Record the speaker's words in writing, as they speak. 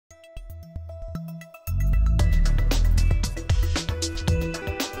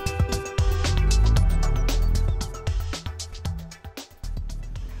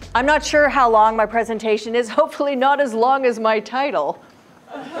I'm not sure how long my presentation is. Hopefully not as long as my title.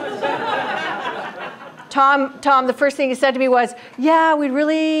 Tom, the first thing he said to me was, yeah, we'd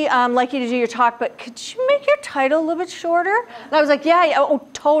really like you to do your talk, but could you make your title a little bit shorter? And I was like, yeah, oh,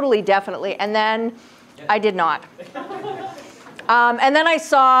 totally, definitely. And then I did not. And then I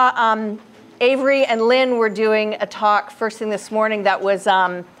saw Avery and Lynn were doing a talk first thing this morning that was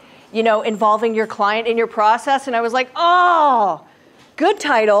you know, involving your client in your process. And I was like, oh, good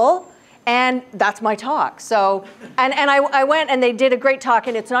title. And that's my talk. So, and I went and they did a great talk,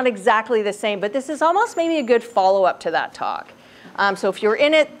 and it's not exactly the same, but this is almost maybe a good follow-up to that talk. So if you're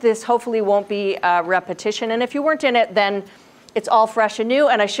in it, this hopefully won't be a repetition. And if you weren't in it, then it's all fresh and new,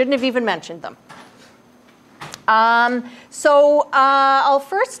 and I shouldn't have even mentioned them. I'll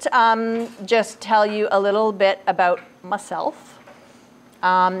first just tell you a little bit about myself.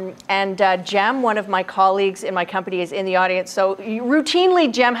 Jem, one of my colleagues in my company, is in the audience. So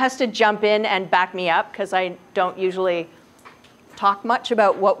routinely, Jem has to jump in and back me up because I don't usually talk much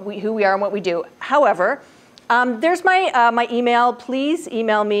about who we are and what we do. However, there's my email. Please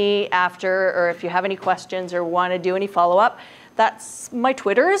email me after, or if you have any questions or want to do any follow-up. That's my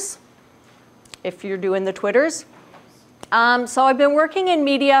Twitters, if you're doing the Twitters. So I've been working in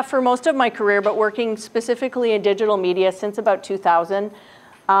media for most of my career, but working specifically in digital media since about 2000.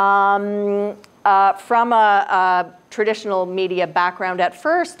 From a traditional media background at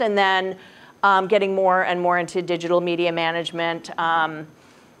first, and then getting more and more into digital media management.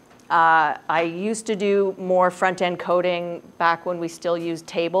 I used to do more front-end coding back when we still used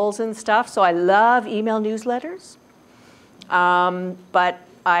tables and stuff, so I love email newsletters. But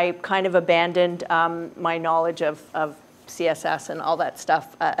I kind of abandoned my knowledge of CSS and all that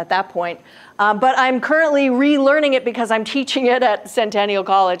stuff at that point. But I'm currently relearning it because I'm teaching it at Centennial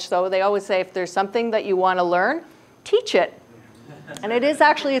College. So they always say, if there's something that you want to learn, teach it. And it is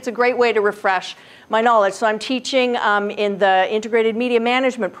actually, it's a great way to refresh my knowledge. So I'm teaching in the Integrated Media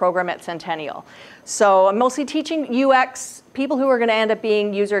Management program at Centennial. So I'm mostly teaching UX, people who are going to end up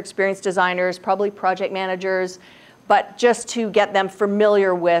being user experience designers, probably project managers, but just to get them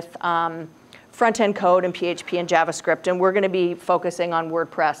familiar with front-end code and PHP and JavaScript, and we're going to be focusing on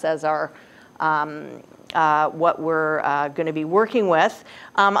WordPress as our what we're going to be working with.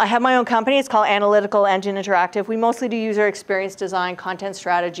 I have my own company. It's called Analytical Engine Interactive. We mostly do user experience design, content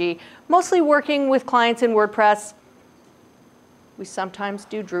strategy, mostly working with clients in WordPress. We sometimes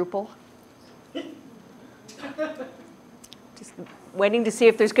do Drupal. Just waiting to see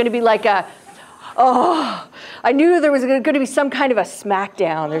if there's going to be like a, oh, I knew there was going to be some kind of a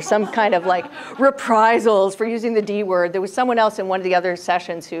smackdown. There's some kind of like reprisals for using the D word. There was someone else in one of the other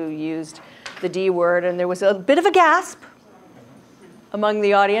sessions who used the D word, and there was a bit of a gasp among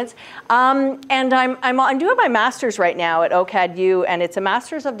the audience. And I'm doing my master's right now at OCAD-U, and it's a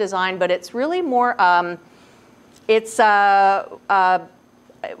master's of design, but it's really more,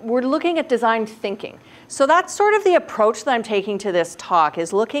 we're looking at design thinking. So that's sort of the approach that I'm taking to this talk,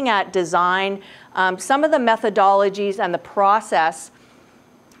 is looking at design, some of the methodologies and the process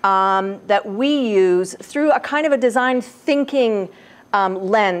that we use through a kind of a design thinking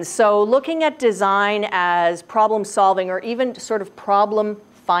lens. So looking at design as problem solving, or even sort of problem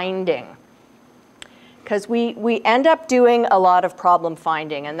finding. Because we end up doing a lot of problem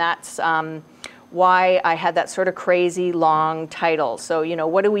finding, and that's why I had that sort of crazy long title. So, you know,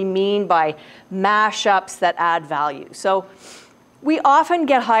 what do we mean by mashups that add value? So we often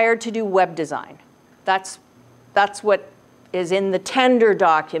get hired to do web design. That's what is in the tender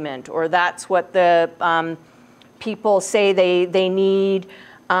document, or that's what the people say they need.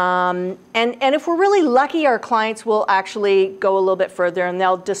 And if we're really lucky, our clients will actually go a little bit further, and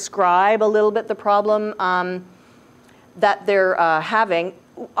they'll describe a little bit the problem that they're having.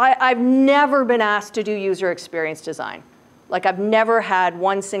 I've never been asked to do user experience design. Like, I've never had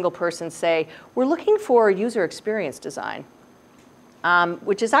one single person say, we're looking for user experience design,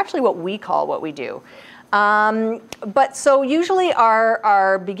 which is actually what we call what we do. But so usually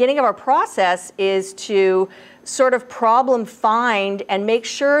our beginning of our process is to sort of problem find and make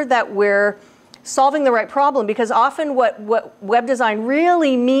sure that we're solving the right problem, because often what web design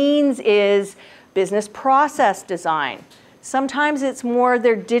really means is business process design. Sometimes it's more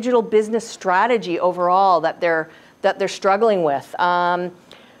their digital business strategy overall that they're struggling with.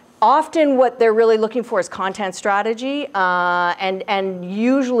 Often what they're really looking for is content strategy, and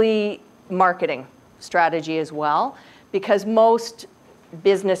usually marketing strategy as well, because most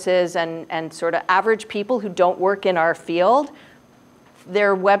businesses and sort of average people who don't work in our field,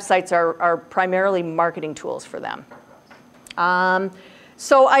 their websites are primarily marketing tools for them.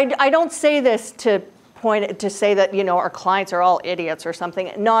 So I don't say this to point to say that, you know, our clients are all idiots or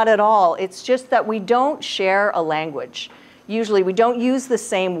something. Not at all. It's just that we don't share a language. Usually we don't use the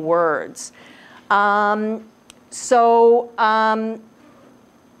same words. We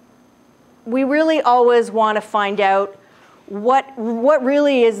really always want to find out what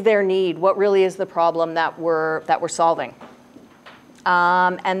really is their need, what really is the problem that we're solving.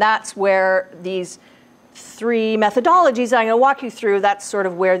 And that's where these 3 methodologies I'm going to walk you through, that's sort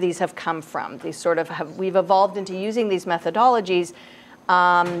of where these have come from. These sort of we've evolved into using these methodologies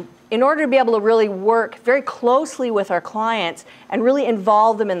in order to be able to really work very closely with our clients and really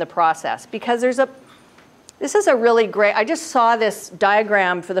involve them in the process. Because this is a really great, I just saw this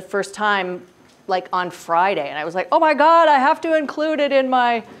diagram for the first time like on Friday, and I was like, oh my God, I have to include it in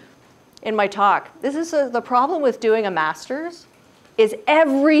my talk. This is the problem with doing a master's, is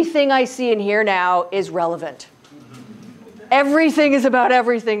everything I see in here now is relevant. Everything is about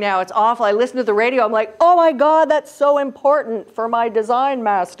everything now. It's awful. I listen to the radio, I'm like, oh my God, that's so important for my design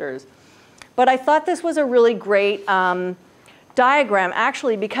masters. But I thought this was a really great diagram,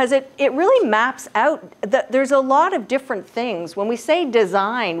 actually, because it really maps out that there's a lot of different things. When we say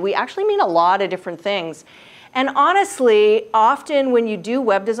design, we actually mean a lot of different things. And honestly, often when you do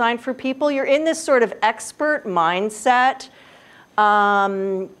web design for people, you're in this sort of expert mindset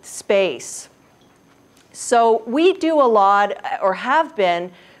space. So we do a lot, or have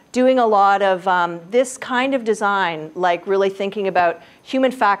been doing a lot of this kind of design, like really thinking about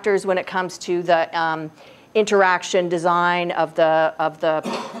human factors when it comes to the interaction design of the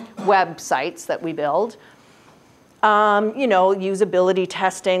websites that we build. You know, usability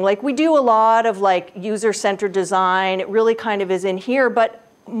testing. Like we do a lot of like user-centered design. It really kind of is in here, but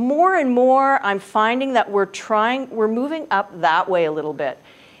more and more I'm finding that we're moving up that way a little bit.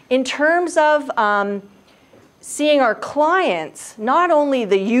 In terms of seeing our clients, not only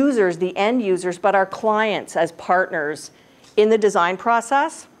the users, the end users, but our clients as partners in the design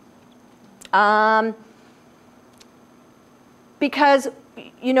process. Because,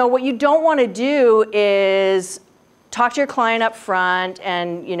 you know, what you don't want to do is talk to your client up front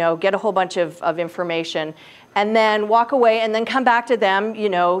and, you know, get a whole bunch of information and then walk away and then come back to them, you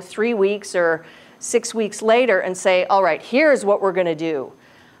know, 3 weeks or 6 weeks later and say, all right, here's what we're going to do.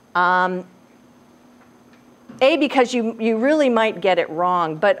 Because you really might get it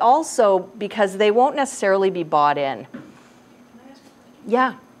wrong, but also because they won't necessarily be bought in. Can I ask a question?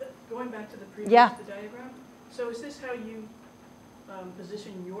 Yeah. Going back to the previous diagram, so is this how you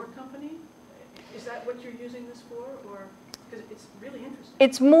position your company? Is that what you're using this for, or because it's really interesting?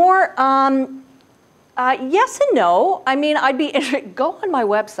 It's more yes and no. I mean, I'd be go on my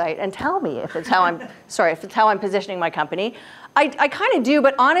website and tell me if it's how I'm sorry if it's how I'm positioning my company. I kind of do,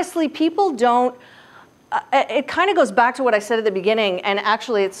 but honestly, people don't. It kind of goes back to what I said at the beginning, and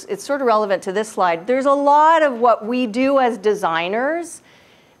actually, it's sort of relevant to this slide. There's a lot of what we do as designers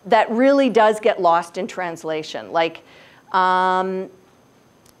that really does get lost in translation, like.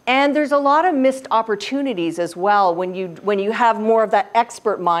 And there's a lot of missed opportunities as well when you have more of that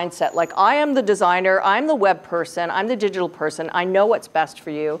expert mindset. Like, I am the designer, I'm the web person, I'm the digital person, I know what's best for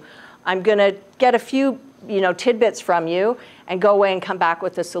you. I'm going to get a few, you know, tidbits from you and go away and come back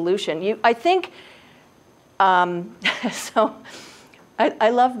with a solution. I think, so I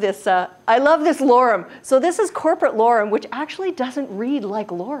love this lorem. So this is corporate lorem, which actually doesn't read like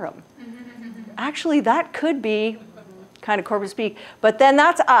lorem. Actually, that could be kind of corporate speak. But then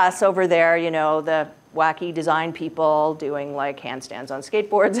that's us over there, you know, the wacky design people doing like handstands on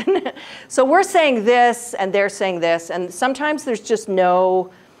skateboards. So we're saying this and they're saying this. And sometimes there's just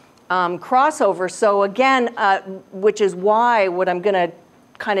no crossover. So again, which is why what I'm going to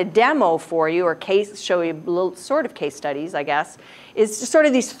kind of demo for you or show you little sort of case studies, I guess, is just sort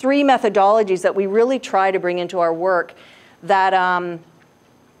of these 3 methodologies that we really try to bring into our work that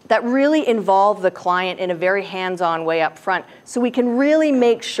that really involve the client in a very hands-on way up front, so we can really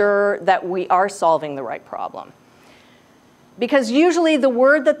make sure that we are solving the right problem. Because usually the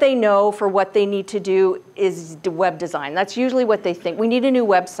word that they know for what they need to do is web design. That's usually what they think. We need a new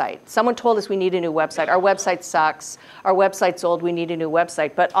website. Someone told us we need a new website. Our website sucks. Our website's old. We need a new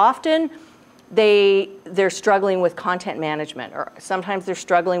website. But often they're struggling with content management, or sometimes they're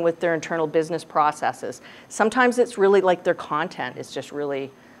struggling with their internal business processes. Sometimes it's really like their content is just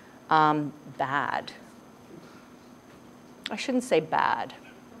really bad. I shouldn't say bad.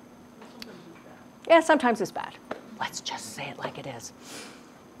 Yeah, sometimes it's bad. Let's just say it like it is.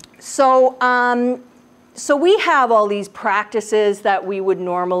 So, so we have all these practices that we would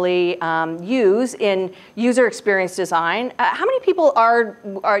normally use in user experience design. How many people are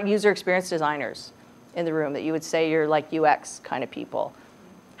user experience designers in the room that you would say you're like UX kind of people?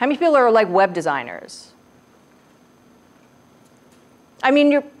 How many people are like web designers? I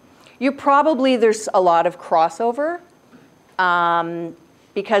mean, you're probably, there's a lot of crossover.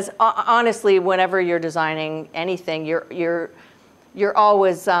 Because honestly, whenever you're designing anything, you're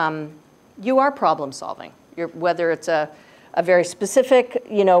always, you are problem solving. Whether it's a very specific,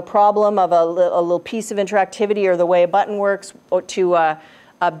 problem of a little piece of interactivity or the way a button works, or to a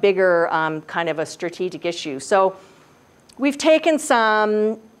bigger kind of a strategic issue. So we've taken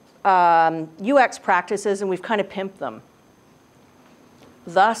some UX practices and we've kind of pimped them.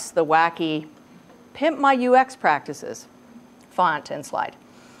 Thus, the wacky pimp my UX practices font and slide.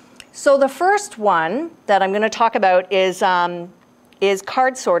 So the first one that I'm going to talk about is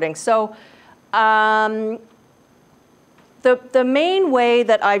card sorting. So the main way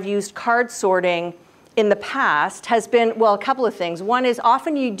that I've used card sorting in the past has been, well, a couple of things. One is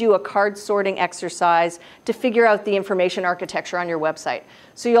often you do a card sorting exercise to figure out the information architecture on your website.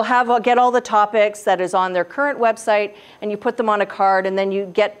 So you'll get all the topics that is on their current website, and you put them on a card, and then you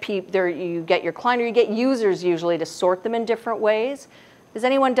get your client, or you get users usually to sort them in different ways. Has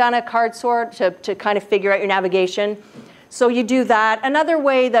anyone done a card sort to kind of figure out your navigation? So you do that. Another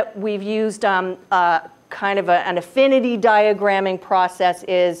way that we've used kind of an affinity diagramming process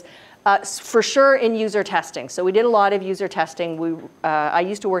is for sure in user testing. So we did a lot of user testing. I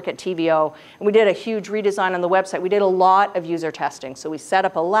used to work at TVO, and we did a huge redesign on the website. We did a lot of user testing. So we set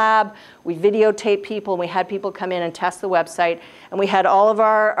up a lab, we videotaped people, and we had people come in and test the website. And we had all of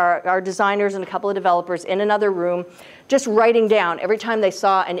our designers and a couple of developers in another room just writing down every time they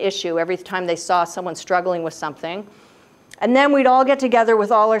saw an issue, every time they saw someone struggling with something. And then we'd all get together with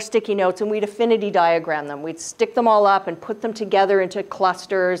all our sticky notes, and we'd affinity diagram them. We'd stick them all up and put them together into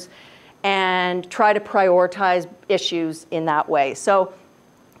clusters and try to prioritize issues in that way. So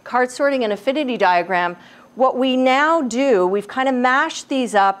card sorting and affinity diagram, what we now do, we've kind of mashed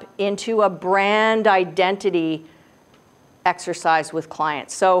these up into a brand identity exercise with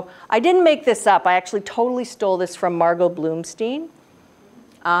clients. So I didn't make this up. I actually totally stole this from Margot Bloomstein,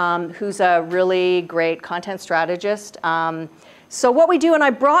 who's a really great content strategist. So what we do, and I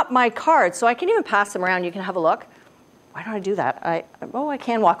brought my cards, so I can even pass them around. You can have a look. Why don't I do that? I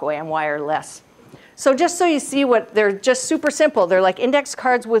can walk away. I'm wireless. So just so you see they're just super simple. They're like index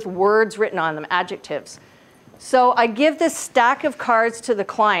cards with words written on them, adjectives. So I give this stack of cards to the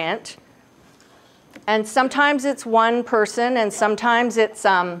client. And sometimes it's one person, and sometimes it's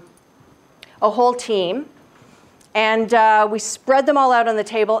a whole team. And we spread them all out on the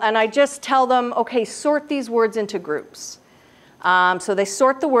table. And I just tell them, OK, sort these words into groups. So they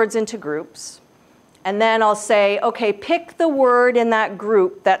sort the words into groups. And then I'll say, OK, pick the word in that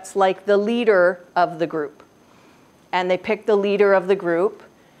group that's like the leader of the group. And they pick the leader of the group.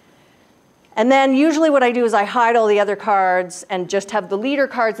 And then usually what I do is I hide all the other cards and just have the leader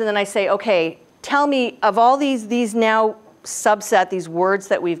cards. And then I say, OK, tell me, of all these now subset, these words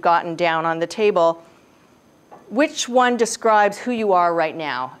that we've gotten down on the table, which one describes who you are right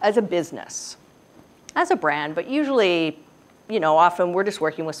now as a business, as a brand, but usually, often we're just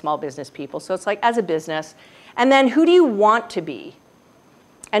working with small business people. So it's like as a business. And then who do you want to be?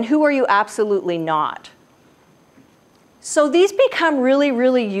 And who are you absolutely not? So these become really,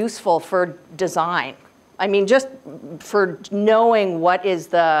 really useful for design. I mean, just for knowing what is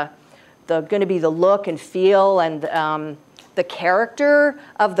going to be the look and feel and the character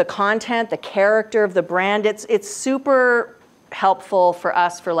of the content, the character of the brand. It's super helpful for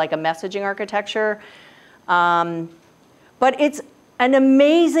us for like a messaging architecture. But it's an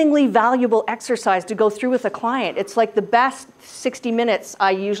amazingly valuable exercise to go through with a client. It's like the best 60 minutes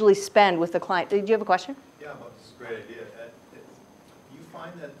I usually spend with the client. Did you have a question? Yeah, well, this is a great idea. Do you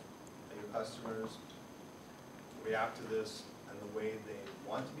find that your customers react to this in the way they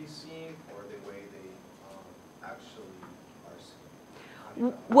want to be seen or the way they actually are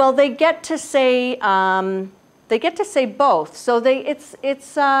seen? Well, they get to say both. So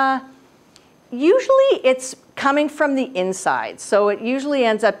usually it's coming from the inside. So it usually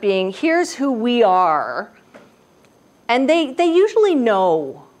ends up being, here's who we are. And they usually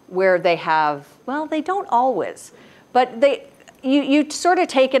know where they have, well, they don't always. But you sort of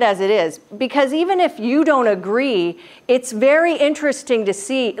take it as it is. Because even if you don't agree, it's very interesting to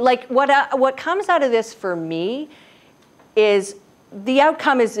see. Like what comes out of this for me is the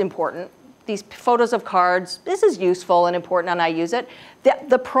outcome is important. These photos of cards, this is useful and important, and I use it.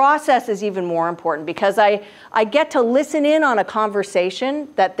 The process is even more important because I get to listen in on a conversation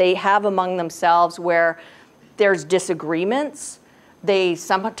that they have among themselves where there's disagreements.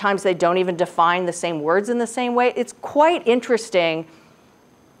 Sometimes they don't even define the same words in the same way. It's quite interesting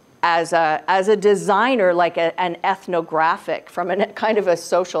as a designer, like an ethnographic from a kind of a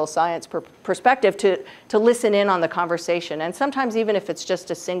social science perspective to listen in on the conversation. And sometimes even if it's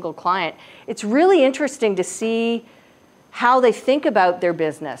just a single client, it's really interesting to see how they think about their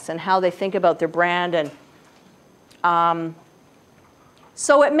business and how they think about their brand. And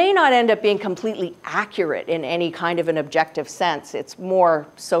so it may not end up being completely accurate in any kind of an objective sense. It's more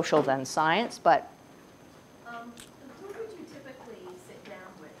social than science, but who would you typically sit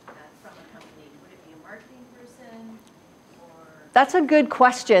down with from a company? Would it be a marketing person or? That's a good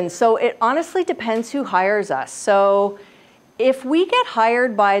question. So it honestly depends who hires us. So if we get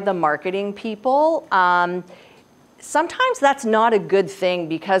hired by the marketing people, sometimes that's not a good thing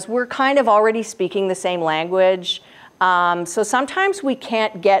because we're kind of already speaking the same language. So sometimes we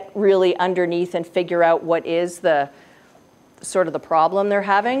can't get really underneath and figure out what is the sort of the problem they're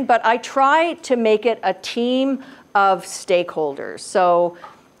having. But I try to make it a team of stakeholders. So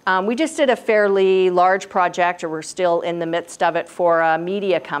we just did a fairly large project, or we're still in the midst of it, for a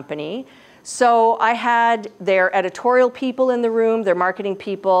media company. So I had their editorial people in the room, their marketing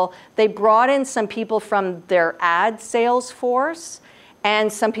people. They brought in some people from their ad sales force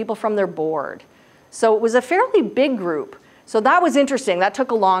and some people from their board. So it was a fairly big group. So that was interesting. That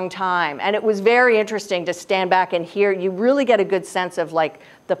took a long time. And it was very interesting to stand back and hear. You really get a good sense of like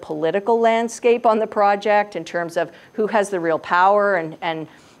the political landscape on the project in terms of who has the real power, and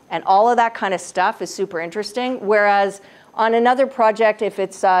all of that kind of stuff is super interesting. Whereas on another project, if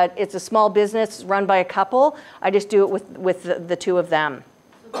it's a small business run by a couple, I just do it with the two of them.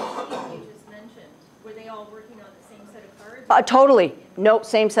 So the team you just mentioned, were they all working on the same set of cards? Totally. No,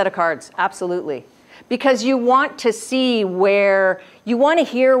 same set of cards. Absolutely. Because you want to see where, you want to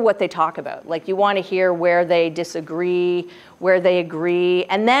hear what they talk about. Like you want to hear where they disagree, where they agree.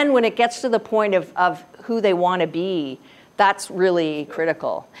 And then when it gets to the point of who they want to be, that's really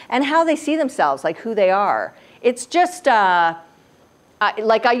critical. And how they see themselves, like who they are. It's just, like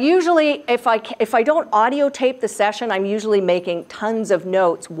I usually, if I don't audio tape the session, I'm usually making tons of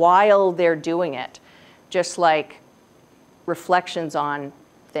notes while they're doing it. Just like reflections on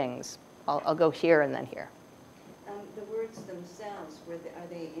things. I'll go here and then here. The words themselves, are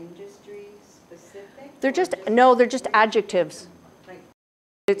they industry specific? They're just, no, they're just adjectives.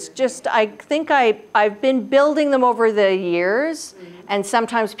 It's just, I think I've been building them over the years, and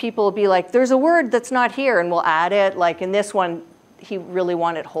sometimes people will be like, there's a word that's not here, and we'll add it. Like in this one, he really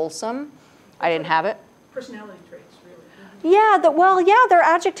wanted wholesome. I didn't have it. Personality traits, really. Yeah, they're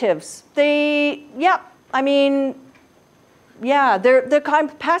adjectives. I'm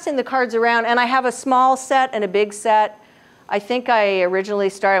passing the cards around, and I have a small set and a big set. I think I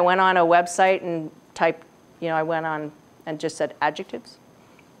originally I went on a website and typed, I went on and just said adjectives.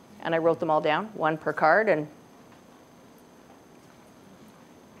 And I wrote them all down, one per card. And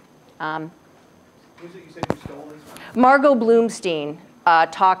Who's it you said you stole this from? Margot Bloomstein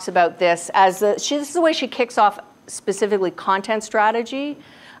talks about this as this is the way she kicks off specifically content strategy.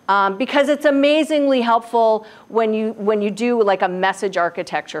 Because it's amazingly helpful when you do like a message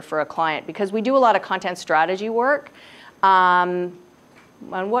architecture for a client, because we do a lot of content strategy work. And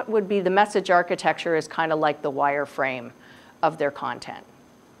what would be the message architecture is kind of like the wireframe of their content.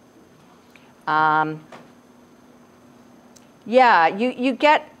 You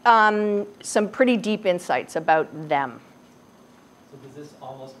get some pretty deep insights about them. So does this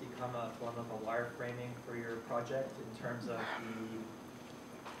almost become a form of a wireframing for your project in terms of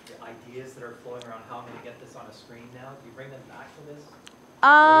the ideas that are flowing around how I'm going to get this on a screen now? Do you bring them back to this?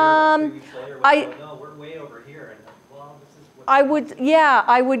 Later, 3 weeks later, no, we're way over here. And well, this is what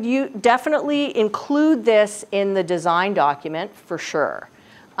I would definitely include this in the design document for sure.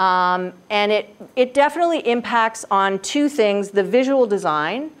 And it definitely impacts on two things: the visual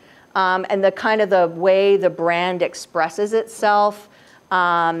design and the kind of the way the brand expresses itself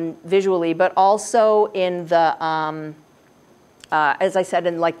visually, but also in the as I said,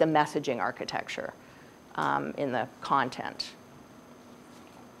 in like the messaging architecture in the content.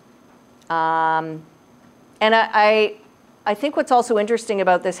 And I think what's also interesting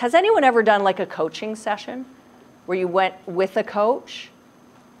about this, has anyone ever done like a coaching session where you went with a coach?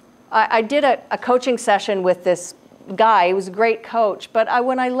 I did a coaching session with this guy. He was a great coach. But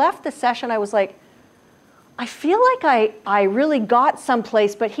when I left the session, I was like, I feel like I really got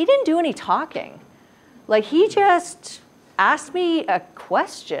someplace, but he didn't do any talking. Like he just asked me a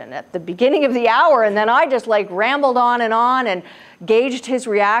question at the beginning of the hour, and then I just like rambled on and gauged his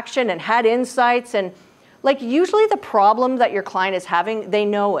reaction and had insights. And like usually the problem that your client is having, they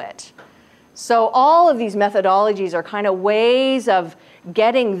know it. So all of these methodologies are kind of ways of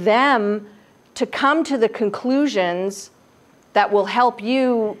getting them to come to the conclusions that will help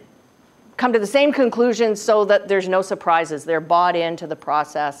you come to the same conclusion so that there's no surprises. They're bought into the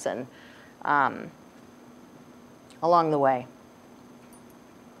process and along the way.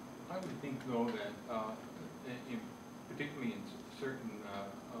 I would think, though, that particularly in certain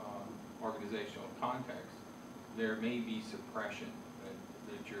organizational contexts, there may be suppression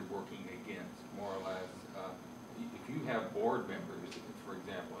that you're working against, more or less. If you have board members, for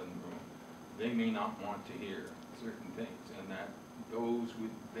example, in the room, they may not want to hear certain things, and that those would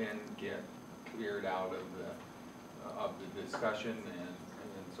then get cleared out of the discussion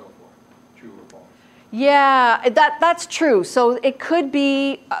and so forth. True or false? Yeah, that's true. So it could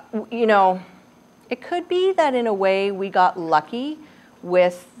be, you know, it could be that in a way we got lucky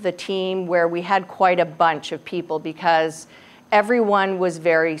with the team where we had quite a bunch of people because everyone was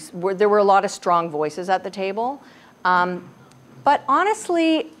there were a lot of strong voices at the table. But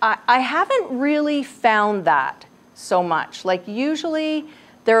honestly, I haven't really found that so much. Like usually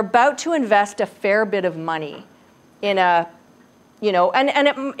they're about to invest a fair bit of money in a, you know,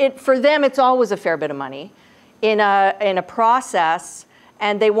 and for them it's always a fair bit of money in a process,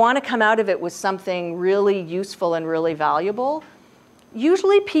 and they want to come out of it with something really useful and really valuable.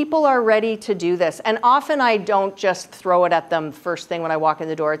 Usually people are ready to do this, and often I don't just throw it at them first thing when I walk in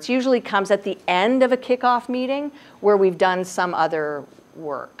the door. It usually comes at the end of a kickoff meeting where we've done some other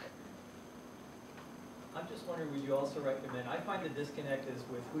work. I'm just wondering, would you also recommend, I find the disconnect is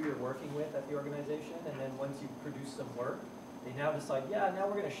with who you're working with at the organization, and then once you produce some work, they now decide, yeah, now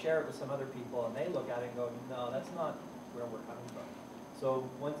we're going to share it with some other people, and they look at it and go, no, that's not where we're coming from. So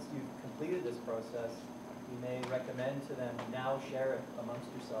once you've completed this process, you may recommend to them now share it amongst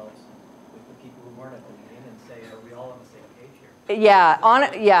yourselves with the people who weren't at the meeting and say, are we all on the same page here? Yeah,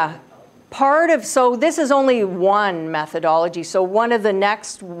 so this is only one methodology. So one of the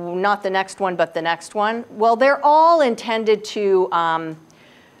next, not the next one, but the next one, well, they're all intended to,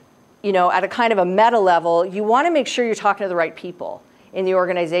 you know, at a kind of a meta level, you want to make sure you're talking to the right people in the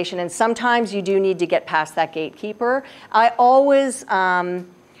organization. And sometimes you do need to get past that gatekeeper. I always,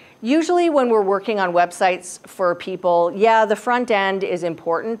 usually when we're working on websites for people, yeah, the front end is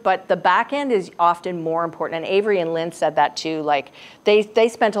important, but the back end is often more important. And Avery and Lynn said that too. Like they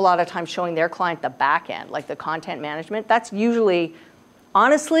spent a lot of time showing their client the back end, like the content management. That's usually,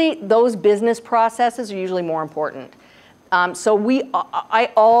 honestly, those business processes are usually more important. So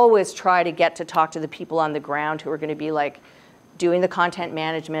I always try to get to talk to the people on the ground who are going to be like doing the content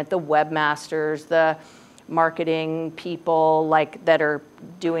management, the webmasters, the marketing people like that are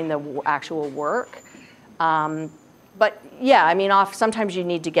doing the actual work. But yeah, I mean, sometimes you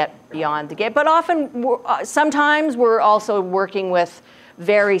need to get beyond the gate. But often, sometimes we're also working with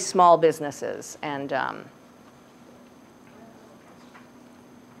very small businesses. And so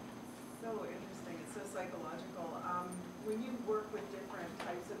interesting. It's so psychological. When you work with different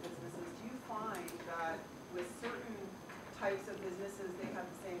types of businesses, do you find that with certain types of businesses they have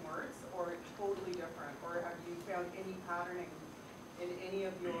the same words, or totally different? Or have you found any patterning in any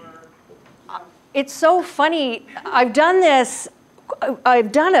of your... It's so funny. I've done this.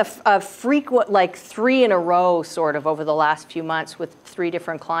 I've done a frequent, like 3 in a row sort of over the last few months with 3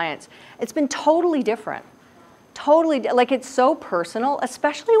 different clients. It's been totally different. Totally, like it's so personal,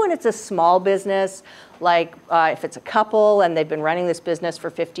 especially when it's a small business, like if it's a couple and they've been running this business for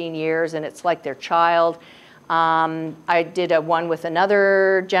 15 years and it's like their child. I did one with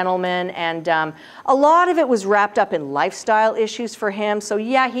another gentleman, and a lot of it was wrapped up in lifestyle issues for him. So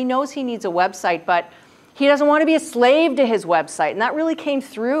yeah, he knows he needs a website, but he doesn't want to be a slave to his website. And that really came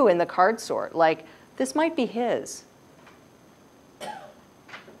through in the card sort. Like, this might be his.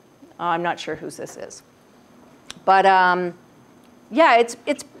 I'm not sure whose this is. But yeah, it's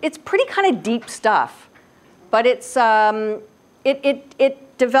pretty kind of deep stuff. But it's,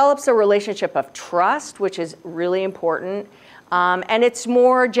 it develops a relationship of trust, which is really important. And it's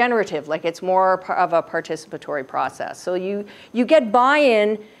more generative, like it's more of a participatory process. So you get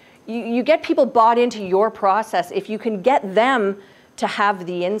buy-in, you get people bought into your process if you can get them to have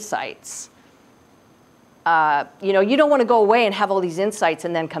the insights. You know, you don't want to go away and have all these insights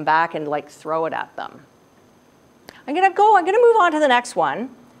and then come back and like throw it at them. I'm gonna move on to the next one.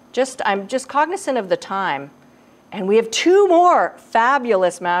 I'm just cognizant of the time. And we have 2 more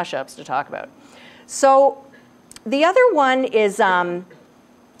fabulous mashups to talk about. So the other one is that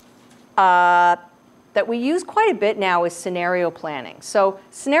we use quite a bit now is scenario planning. So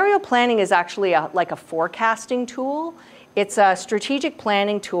scenario planning is actually like a forecasting tool. It's a strategic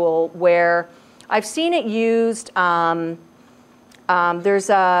planning tool where I've seen it used. There's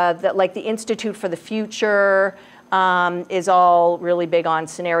like the Institute for the Future is all really big on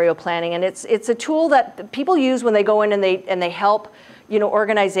scenario planning, and it's a tool that people use when they go in and they help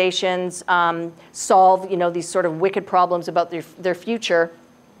organizations solve, these sort of wicked problems about their future.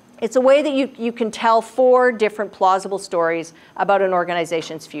 It's a way that you can tell 4 different plausible stories about an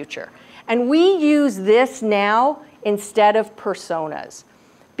organization's future. And we use this now instead of personas.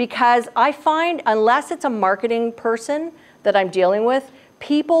 Because I find, unless it's a marketing person that I'm dealing with,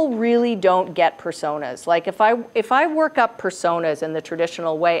 people really don't get personas. Like if I work up personas in the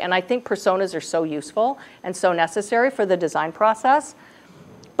traditional way, and I think personas are so useful and so necessary for the design process,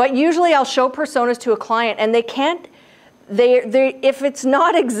 but usually I'll show personas to a client and they can't, if it's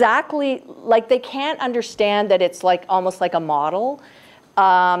not exactly, like they can't understand that it's like almost like a model,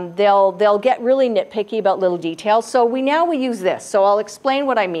 they'll get really nitpicky about little details. So we use this. So I'll explain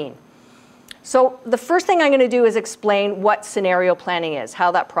what I mean. So the first thing I'm going to do is explain what scenario planning is, how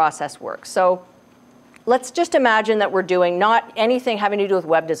that process works. So let's just imagine that we're doing not anything having to do with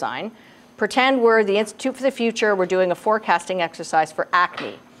web design. Pretend we're the Institute for the Future. We're doing a forecasting exercise for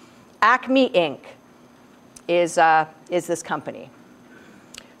Acme. Acme Inc. is this company.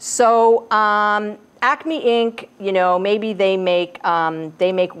 So Acme Inc., maybe they make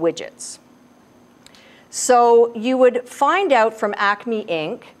widgets. So you would find out from Acme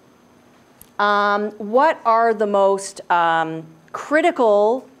Inc. What are the most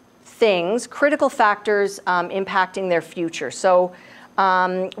critical factors impacting their future. So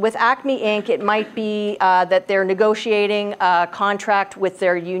with Acme Inc., it might be that they're negotiating a contract with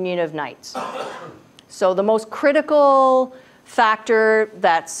their union of knights. So the most critical factor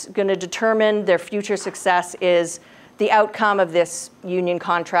that's going to determine their future success is the outcome of this union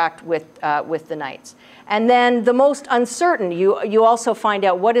contract with the knights. And then the most uncertain, you also find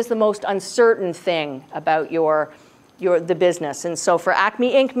out what is the most uncertain thing about the business. And so for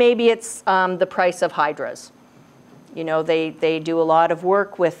Acme Inc., maybe it's the price of hydras. They do a lot of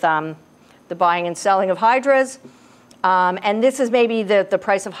work with the buying and selling of hydras. And this is maybe the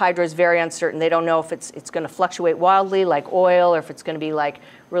price of hydra is very uncertain. They don't know if it's going to fluctuate wildly like oil or if it's going to be like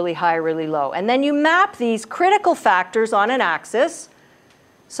really high, really low. And then you map these critical factors on an axis.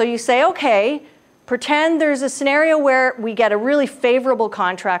 So you say, OK, pretend there's a scenario where we get a really favorable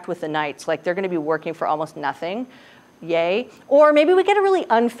contract with the knights, like they're going to be working for almost nothing. Yay. Or maybe we get a really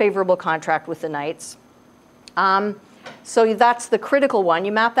unfavorable contract with the knights. So that's the critical one.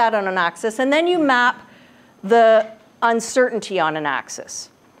 You map that on an axis. And then you map the uncertainty on an axis.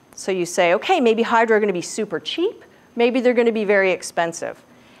 So you say, OK, maybe hydra are going to be super cheap. Maybe they're going to be very expensive.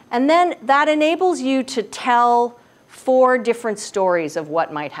 And then that enables you to tell 4 different stories of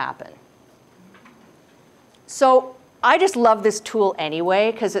what might happen. So I just love this tool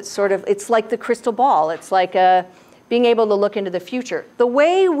anyway, because it's like the crystal ball. It's like being able to look into the future. The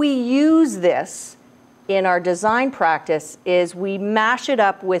way we use this in our design practice is we mash it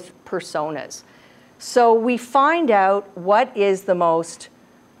up with personas. So we find out what is the most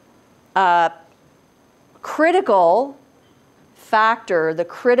critical factor, the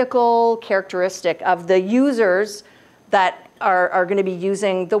critical characteristic of the users that are going to be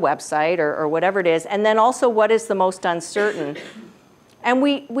using the website or whatever it is, and then also what is the most uncertain. And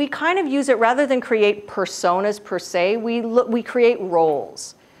we kind of use it, rather than create personas per se, we create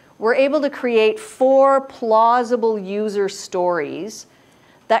roles. We're able to create 4 plausible user stories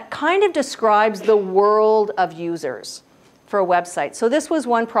that kind of describes the world of users for a website. So this was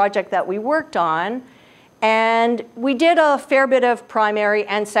one project that we worked on, and we did a fair bit of primary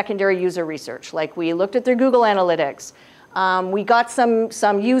and secondary user research. Like we looked at their Google Analytics. We got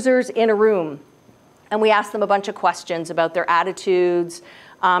some users in a room, and we asked them a bunch of questions about their attitudes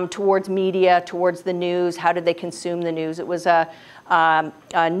towards media, towards the news. How did they consume the news? It was a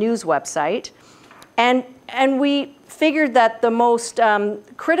news website. And we figured that the most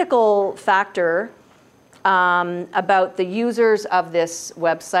critical factor about the users of this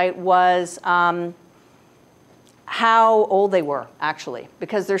website was how old they were, actually,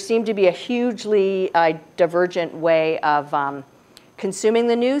 because there seemed to be a hugely divergent way of consuming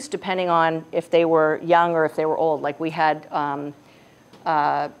the news, depending on if they were young or if they were old. Like we had, and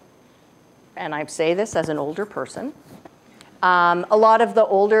I say this as an older person, a lot of the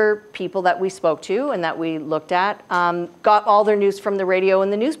older people that we spoke to and that we looked at got all their news from the radio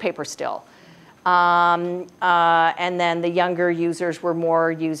and the newspaper still. And then the younger users were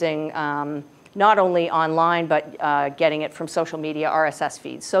more using not only online, but getting it from social media, RSS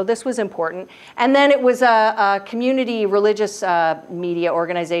feeds. So this was important. And then it was a community religious media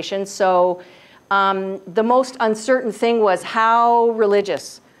organization. So the most uncertain thing was how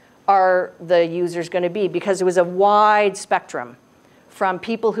religious are the users going to be, because it was a wide spectrum from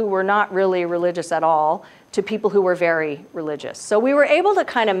people who were not really religious at all to people who were very religious. So we were able to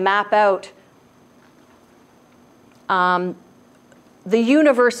kind of map out the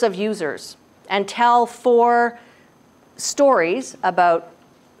universe of users and tell 4 stories about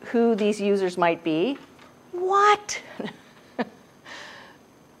who these users might be. What? I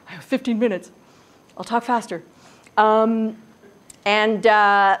have 15 minutes. I'll talk faster. And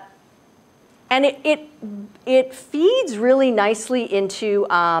it feeds really nicely into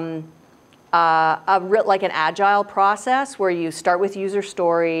like an agile process where you start with user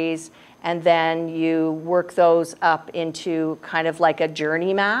stories and then you work those up into kind of like a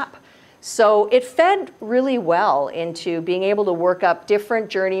journey map. So it fed really well into being able to work up different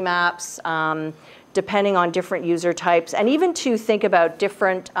journey maps depending on different user types, and even to think about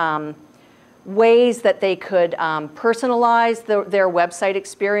different ways that they could personalize their website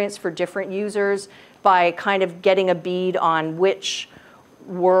experience for different users by kind of getting a bead on which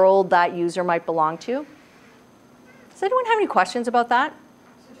world that user might belong to. Does anyone have any questions about that?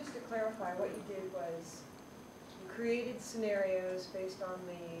 So just to clarify, what you did was you created scenarios based on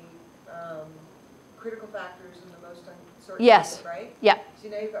the critical factors and the most uncertain, Yes. right? Yeah. So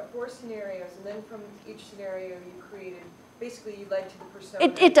now you've got 4 scenarios, and then from each scenario you created, basically you led to the persona.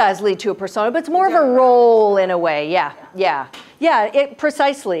 It does lead to a persona, but it's more of a role in a way. Yeah,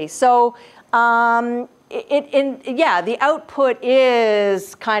 precisely. So the output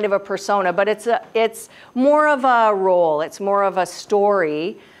is kind of a persona, but it's more of a role. It's more of a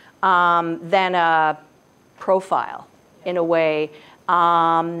story than a profile in a way.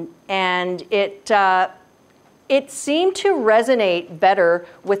 And it seemed to resonate better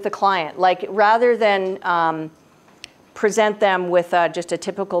with the client. Like rather than present them with just a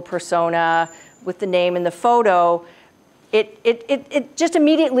typical persona with the name and the photo, it just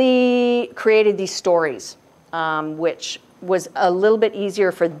immediately created these stories, which was a little bit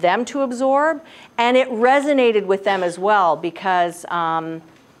easier for them to absorb. And it resonated with them as well because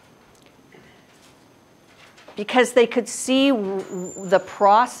they could see the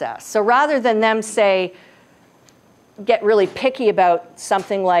process. So rather than them get really picky about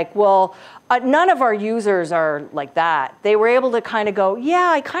something like, well, none of our users are like that, they were able to kind of go,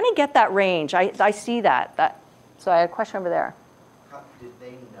 yeah, I kind of get that range. I see that. So I had a question over there. Did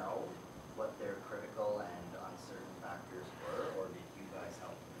they know what their critical and uncertain factors were, or did you guys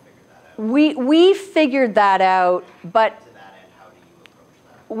help them figure that out? We figured that out, but to that end, how do you approach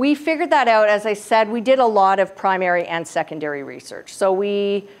that? we figured that out, as I said, we did a lot of primary and secondary research. So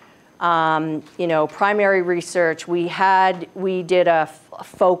we, primary research, we did a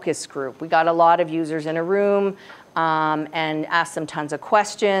focus group. We got a lot of users in a room and asked them tons of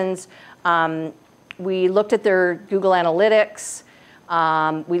questions. We looked at their Google Analytics.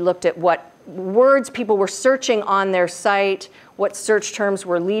 We looked at what words people were searching on their site, what search terms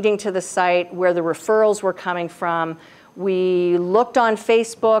were leading to the site, where the referrals were coming from. We looked on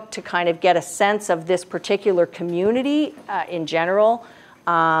Facebook to kind of get a sense of this particular community in general.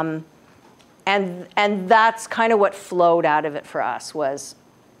 And that's kind of what flowed out of it for us, was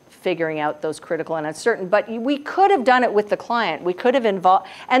figuring out those critical and uncertain. But we could have done it with the client. We could have involved,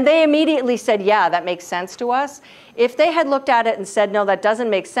 and they immediately said, yeah, that makes sense to us. If they had looked at it and said, no, that doesn't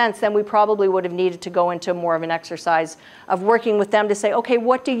make sense, then we probably would have needed to go into more of an exercise of working with them to say, okay,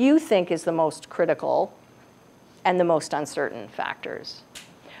 what do you think is the most critical and the most uncertain factors?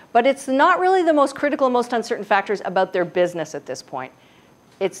 But it's not really the most critical and most uncertain factors about their business at this point.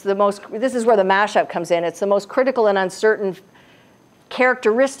 This is where the mashup comes in. It's the most critical and uncertain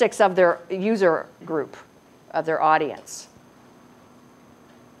characteristics of their user group, of their audience.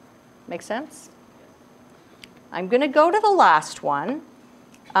 Make sense? I'm going to go to the last one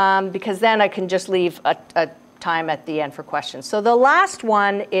because then I can just leave a time at the end for questions. So the last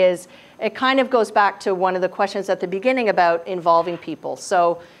one is, it kind of goes back to one of the questions at the beginning about involving people.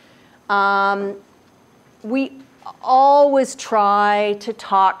 So we always try to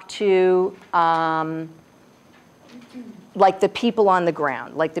talk to like the people on the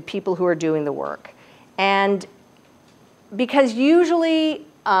ground, like the people who are doing the work. And because usually,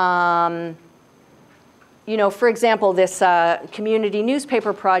 for example, this community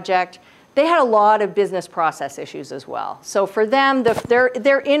newspaper project, they had a lot of business process issues as well. So for them,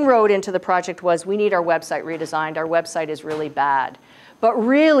 their inroad into the project was, we need our website redesigned. Our website is really bad. But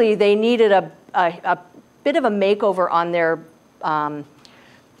really, they needed a bit of a makeover on their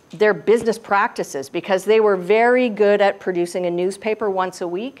business practices, because they were very good at producing a newspaper once a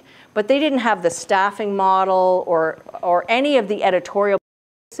week, but they didn't have the staffing model or any of the editorial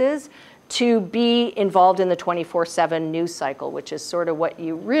practices to be involved in the 24/7 news cycle, which is sort of what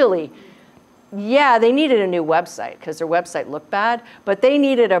you really Yeah, they needed a new website because their website looked bad, but they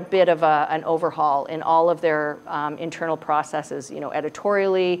needed a bit of an overhaul in all of their internal processes, you know,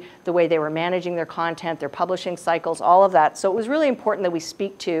 editorially, the way they were managing their content, their publishing cycles, all of that. So it was really important that we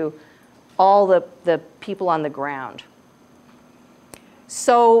speak to all the people on the ground.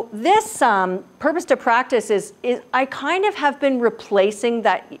 So this purpose to practice is I kind of have been replacing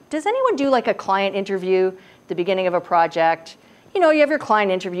that. Does anyone do like a client interview at the beginning of a project? You know, you have your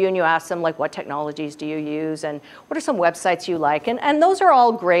client interview and you ask them like, what technologies do you use and what are some websites you like? And those are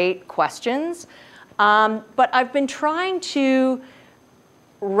all great questions. But I've been trying to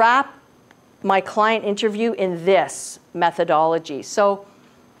wrap my client interview in this methodology. So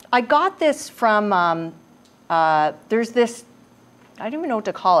I got this from, there's this, I don't even know what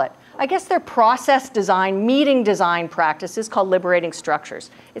to call it. I guess they're process design, meeting design practices called liberating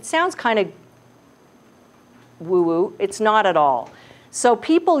structures. It sounds kind of woo-woo. It's not at all. So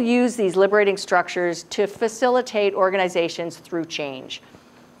people use these liberating structures to facilitate organizations through change.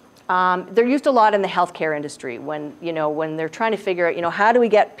 They're used a lot in the healthcare industry when, you know, when they're trying to figure out, you know, how do we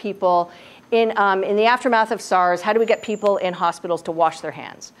get people in the aftermath of SARS, how do we get people in hospitals to wash their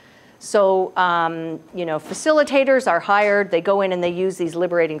hands? So, you know, facilitators are hired. They go in and they use these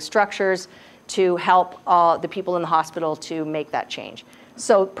liberating structures to help the people in the hospital to make that change.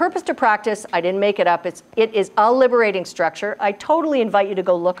 So purpose to practice, I didn't make it up. It is a liberating structure. I totally invite you to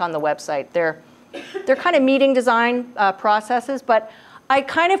go look on the website. They're kind of meeting design processes, but I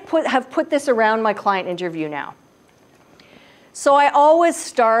kind of have put this around my client interview now. So I always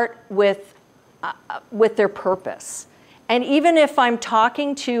start with their purpose. And even if I'm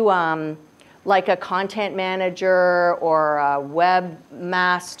talking to like a content manager or a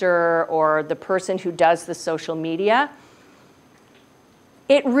webmaster or the person who does the social media,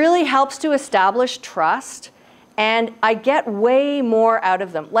 it really helps to establish trust, and I get way more out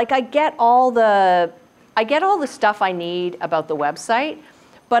of them. Like I get all the stuff I need about the website,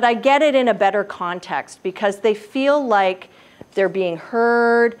 but I get it in a better context because they feel like they're being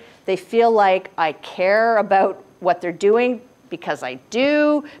heard. They feel like I care about what they're doing because I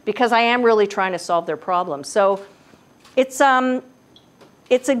do, because I am really trying to solve their problem. So it's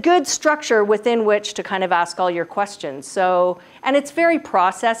a good structure within which to kind of ask all your questions. So, and it's very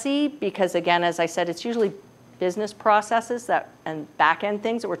processy because, again, as I said, it's usually business processes and back-end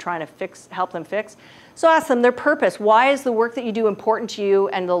things that we're trying to help them fix. So ask them their purpose. Why is the work that you do important to you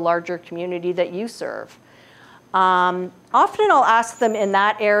and the larger community that you serve? Often I'll ask them in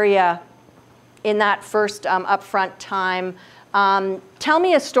that area, in that first upfront time, tell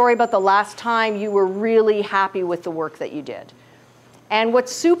me a story about the last time you were really happy with the work that you did. And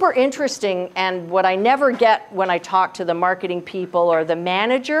what's super interesting, and what I never get when I talk to the marketing people or the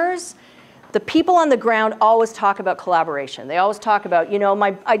managers, the people on the ground always talk about collaboration. They always talk about, you know,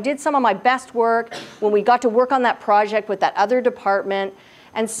 I did some of my best work when we got to work on that project with that other department.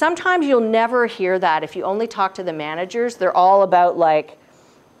 And sometimes you'll never hear that if you only talk to the managers. They're all about like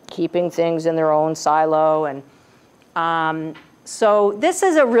keeping things in their own silo. And so this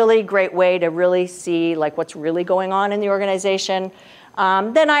is a really great way to really see like what's really going on in the organization.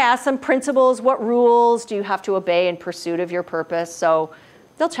 Then I ask them principles. What rules do you have to obey in pursuit of your purpose? So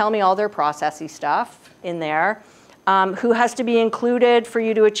they'll tell me all their processy stuff in there. Who has to be included for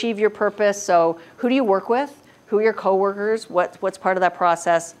you to achieve your purpose? So who do you work with? Who are your coworkers? What's part of that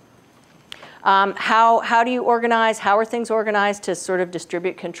process? How do you organize? How are things organized to sort of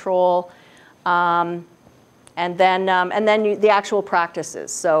distribute control? And then the actual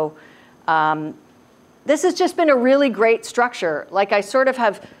practices. So this has just been a really great structure. Like I sort of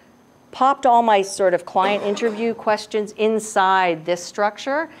have popped all my sort of client interview questions inside this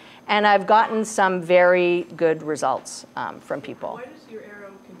structure, and I've gotten some very good results from people. Why does your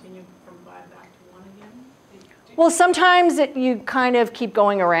arrow continue from 5 back to 1 again? Well, sometimes you kind of keep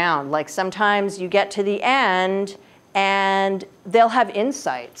going around. Like sometimes you get to the end and they'll have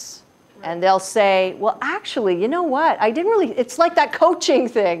insights. And they'll say, well, actually, you know what? I didn't really, it's like that coaching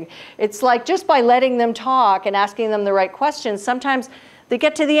thing. It's like just by letting them talk and asking them the right questions, sometimes they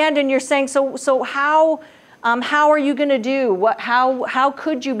get to the end and you're saying, so how are you going to do? How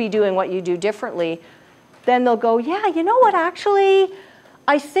could you be doing what you do differently? Then they'll go, yeah, you know what? Actually,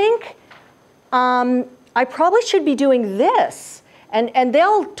 I think I probably should be doing this. And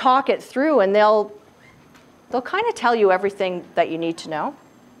they'll talk it through and they'll kind of tell you everything that you need to know.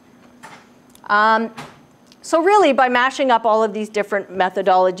 So really, by mashing up all of these different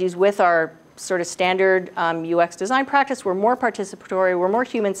methodologies with our sort of standard UX design practice, we're more participatory, we're more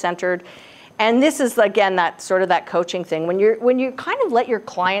human-centered, and this is again that sort of that coaching thing. When you kind of let your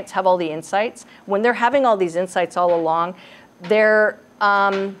clients have all the insights, when they're having all these insights all along, they're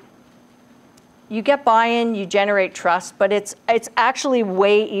you get buy-in, you generate trust, but it's actually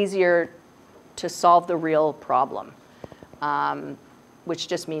way easier to solve the real problem, which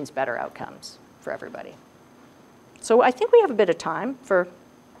just means better outcomes for everybody. So I think we have a bit of time for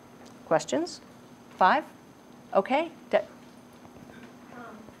questions. 5? Okay. The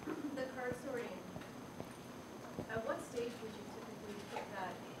card sorting, at what stage would you typically put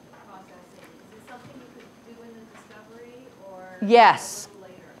that process in? Is it something you could do in the discovery or Yes. a little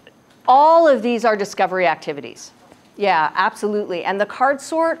later? All of these are discovery activities. Yeah, absolutely. And the card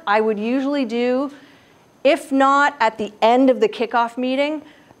sort I would usually do, if not at the end of the kickoff meeting,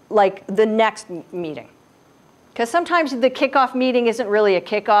 like the next meeting. Because sometimes the kickoff meeting isn't really a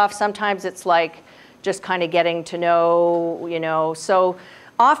kickoff. Sometimes it's like just kind of getting to know, you know. So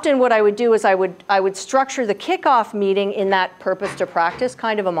often what I would do is I would structure the kickoff meeting in that purpose to practice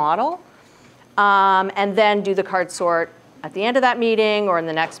kind of a model, and then do the card sort at the end of that meeting or in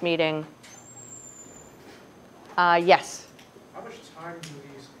the next meeting. Yes? How much time do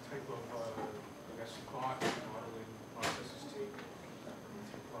these type of, I guess, thought modeling processes take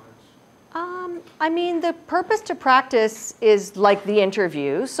with your clients? I mean, the purpose to practice is like the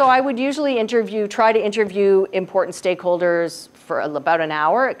interview. So I would usually try to interview important stakeholders for about an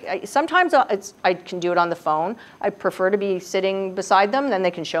hour. Sometimes I can do it on the phone. I prefer to be sitting beside them, then they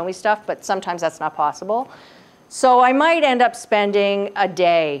can show me stuff, but sometimes that's not possible. So I might end up spending a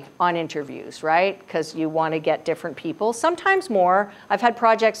day on interviews, right? Because you want to get different people, sometimes more. I've had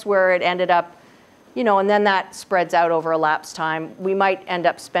projects where it ended up, you know, and then that spreads out over elapsed time. We might end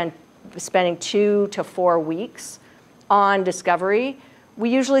up spending 2 to 4 weeks on discovery. We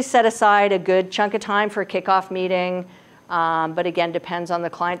usually set aside a good chunk of time for a kickoff meeting, but again, depends on the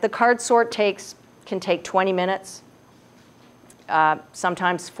client. The card sort can take 20 minutes,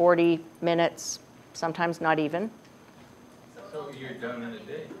 sometimes 40 minutes, sometimes not even. So you're done in a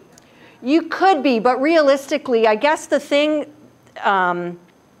day? You could be, but realistically, I guess the thing that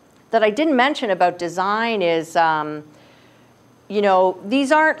I didn't mention about design is, you know,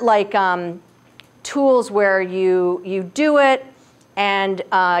 these aren't like tools where you do it and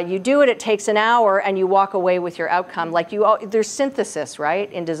it takes an hour and you walk away with your outcome. Like there's synthesis,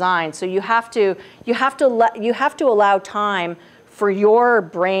 right, in design. So you have to allow time for your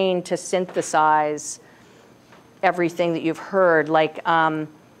brain to synthesize everything that you've heard. Like,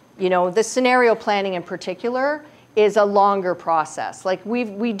 you know, the scenario planning in particular is a longer process. Like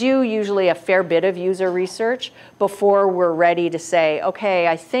we do usually a fair bit of user research before we're ready to say, okay,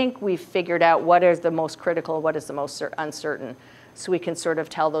 I think we've figured out what is the most critical, what is the most uncertain, so we can sort of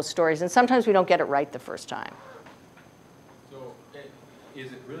tell those stories. And sometimes we don't get it right the first time. So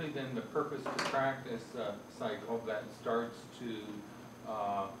is it really then the purpose to practice cycle that starts to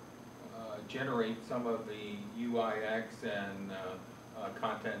generate some of the UI/UX and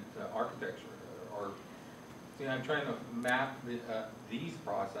content architecture? Or see, I'm trying to map these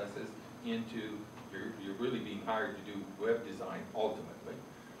processes into, you're really being hired to do web design ultimately.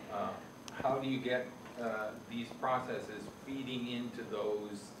 How do you get these processes feeding into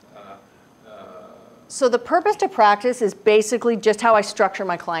those? So the purpose to practice is basically just how I structure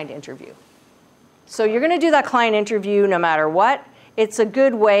my client interview. So you're going to do that client interview no matter what. It's a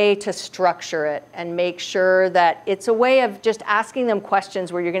good way to structure it and make sure that it's a way of just asking them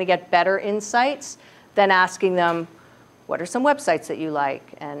questions where you're going to get better insights than asking them, what are some websites that you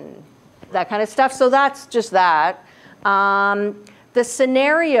like, and that kind of stuff. So that's just that. The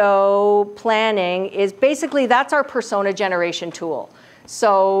scenario planning is basically, that's our persona generation tool.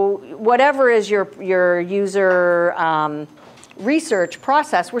 So whatever is your user research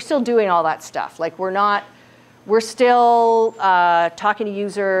process, we're still doing all that stuff. Like we're still talking to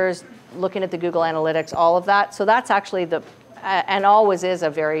users, looking at the Google Analytics, all of that. So that's actually and always is a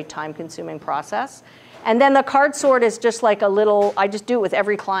very time-consuming process. And then the card sort is just like I just do it with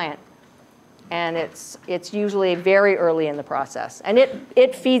every client. And it's usually very early in the process. And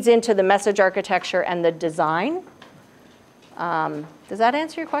it feeds into the message architecture and the design. Does that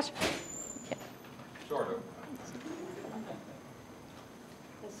answer your question? Yeah. Sort of.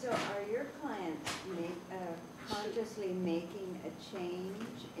 So are your clients consciously making a change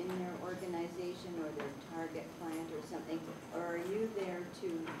in their organization or their target client or something? Or are you there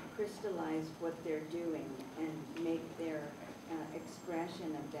to crystallize what they're doing and make their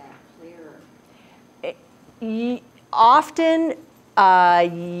expression of that clearer? Often,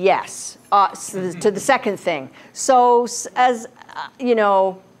 yes, to the second thing. So as you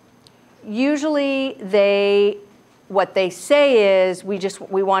know, usually what they say is,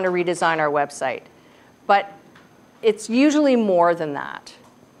 we want to redesign our website. But it's usually more than that.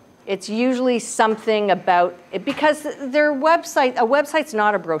 It's usually something about it, because their website, a website's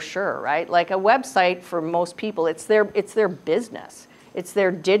not a brochure, right? Like a website for most people, it's their business. It's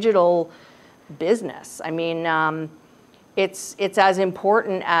their digital business. I mean, it's as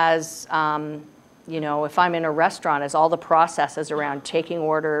important as, you know, if I'm in a restaurant, as all the processes around taking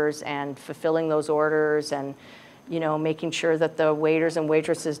orders and fulfilling those orders and, you know, making sure that the waiters and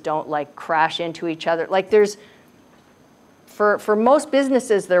waitresses don't like crash into each other. Like there's, for most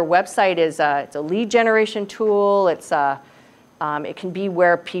businesses, their website is it's a lead generation tool. It's it can be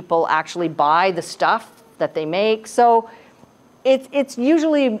where people actually buy the stuff that they make. So it's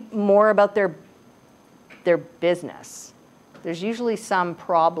usually more about their business. There's usually some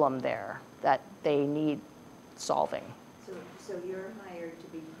problem there that they need solving. So you're hired to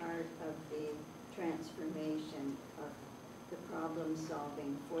be part of the transformation of the problem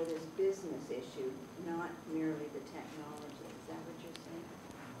solving for this business issue, not merely the technology. Is that what you're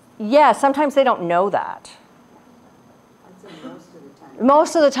saying? Yeah, sometimes they don't know that. I'd say most of the time.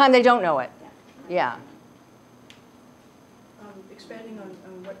 Most of the time they don't know it. Yeah. Expanding on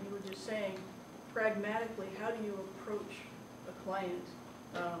what you were just saying, pragmatically, how do you approach a client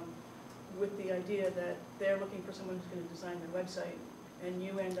with the idea that they're looking for someone who's going to design their website, and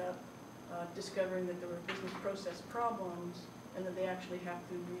you end up discovering that there were business process problems and that they actually have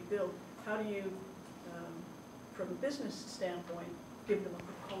to rebuild? How do you, from a business standpoint, give them a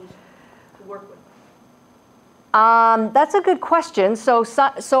proposal to work with? That's a good question. So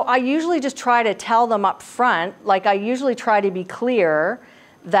I usually just try to tell them up front, like I usually try to be clear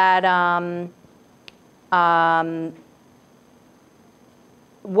that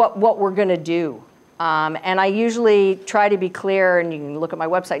what we're going to do. And I usually try to be clear, and you can look at my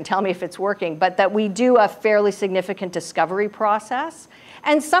website and tell me if it's working, but that we do a fairly significant discovery process.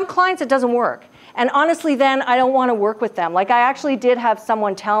 And some clients it doesn't work. And honestly, then I don't want to work with them. Like I actually did have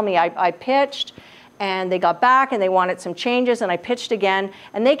someone tell me, I pitched, and they got back and they wanted some changes, and I pitched again,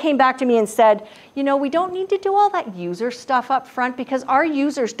 and they came back to me and said, you know, we don't need to do all that user stuff up front because our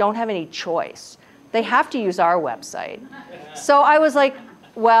users don't have any choice. They have to use our website. So I was like,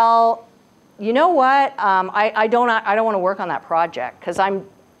 well, you know what? I don't want to work on that project because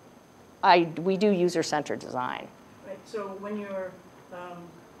we do user-centered design. Right. So when you're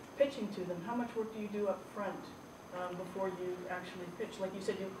pitching to them, how much work do you do up front before you actually pitch? Like you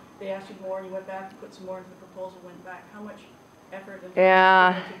said, they asked you more, and you went back, put some more into the proposal, went back. How much effort? And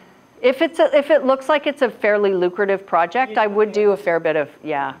yeah. If it looks like it's a fairly lucrative project, I would do a fair bit of,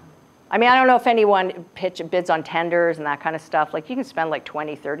 yeah. I mean, I don't know if anyone bids on tenders and that kind of stuff. Like you can spend like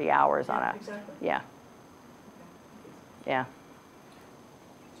 20, 30 hours on it. Exactly. Yeah. Okay. Yeah.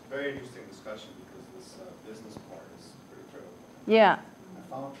 It's a very interesting discussion because this business part is pretty critical. Yeah. I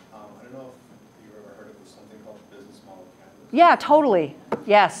found, I don't know if you've ever heard of something called business model canvas. Yeah, totally.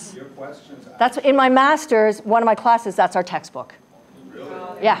 Yes. Your questions. That's in my master's, one of my classes, that's our textbook. Really?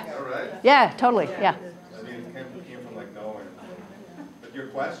 Yeah. All right. Yeah, totally. Yeah. I mean, it came from like nowhere. But your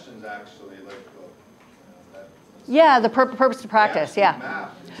questions actually, like, yeah, the purpose to practice, yeah.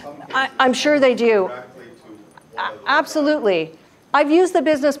 I'm sure they do. Absolutely. I've used the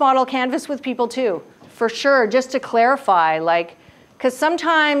business model canvas with people too, for sure, just to clarify, like, because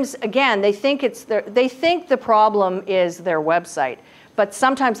sometimes, again, they think the problem is their website, but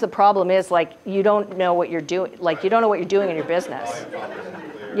sometimes the problem is like you don't know what you're doing, like you don't know what you're doing in your business.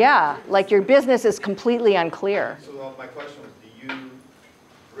 Yeah, like your business is completely unclear. So my question was, do you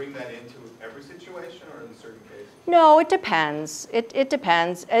bring that into every situation or in certain cases? No, it depends. It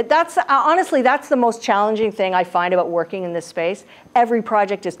depends. Honestly, that's the most challenging thing I find about working in this space. Every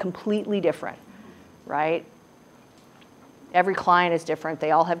project is completely different, right? Every client is different.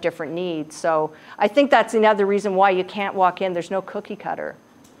 They all have different needs. So I think that's another reason why you can't walk in. There's no cookie cutter.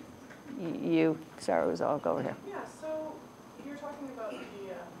 Sarah, I'll go over here. Yeah, so you're talking about the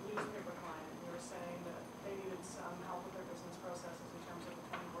newspaper client, and you were saying that they needed some help with their business processes in terms of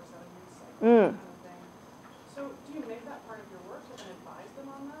the 24/7 news cycle kind of thing. So do you make that part of your work to then advise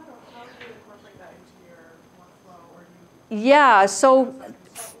them on that, or how do you incorporate that into your workflow? Or do you Yeah, so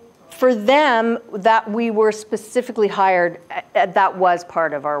for them, that we were specifically hired, that was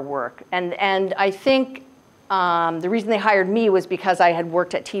part of our work. And I think the reason they hired me was because I had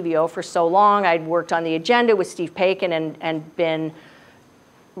worked at TVO for so long. I'd worked on the agenda with Steve Paikin and been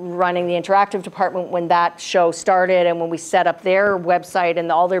running the interactive department when that show started and when we set up their website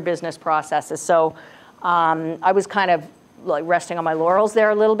and all their business processes. So I was kind of like resting on my laurels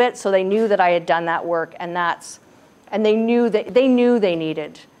there a little bit. So they knew that I had done that work, and they knew they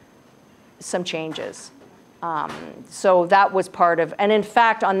needed some changes. So that was part of, and in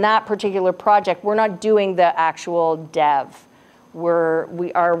fact, on that particular project, we're not doing the actual dev.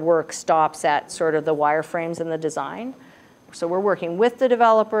 our work stops at sort of the wireframes and the design. So we're working with the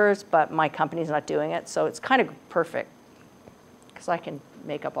developers, but my company's not doing it. So it's kind of perfect because I can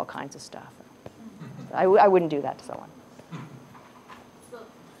make up all kinds of stuff. I wouldn't do that to someone. So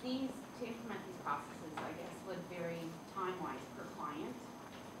these, to implement these processes, I guess, would vary time-wise per client.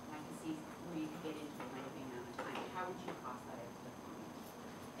 I can see where you could get into a lengthy amount of time. How would you cost that out to the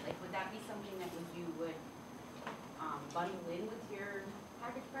client? Like, would that be something that you would bundle in with your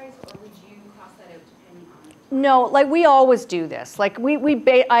package price, or would you cost that out depending on? No, like we always do this. Like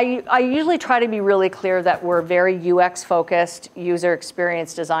I usually try to be really clear that we're very UX focused, user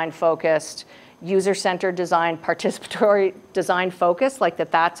experience design focused, user-centered design, participatory design focused, like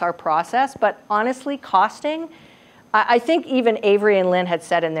that's our process. But honestly, costing, I think even Avery and Lynn had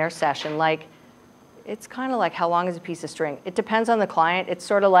said in their session, like, it's kind of like how long is a piece of string? It depends on the client. It's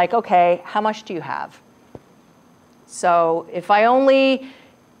sort of like, okay, how much do you have? So if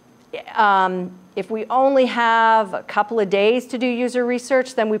we only have a couple of days to do user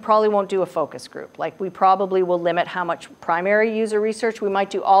research, then we probably won't do a focus group. Like we probably will limit how much primary user research. We might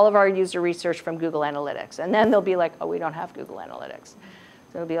do all of our user research from Google Analytics. And then they'll be like, oh, we don't have Google Analytics.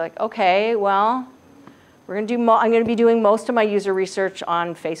 So it'll be like, okay, well, I'm going to be doing most of my user research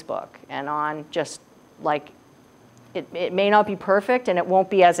on Facebook and on just like, it may not be perfect and it won't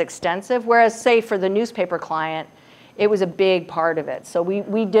be as extensive. Whereas say for the newspaper client, it was a big part of it. So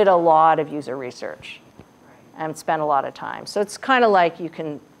we did a lot of user research and spent a lot of time. So it's kind of like you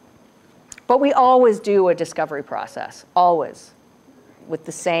can, but we always do a discovery process, always, with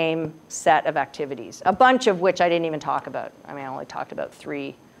the same set of activities, a bunch of which I didn't even talk about. I mean, I only talked about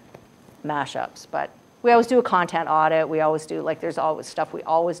 3 mashups, but we always do a content audit. We always do, like there's always stuff we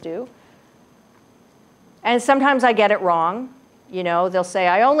always do. And sometimes I get it wrong. You know, they'll say,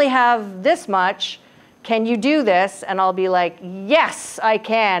 I only have this much. Can you do this? And I'll be like, yes, I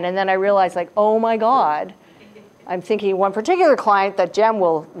can. And then I realize like, oh my God. I'm thinking one particular client that Jem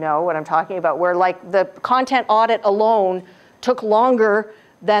will know what I'm talking about, where like the content audit alone took longer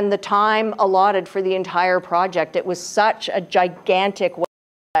than the time allotted for the entire project. It was such a gigantic way.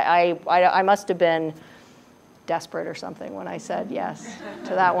 I must have been desperate or something when I said yes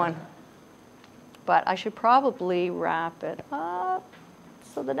to that one. But I should probably wrap it up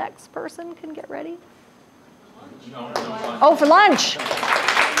so the next person can get ready. No, Oh, for lunch.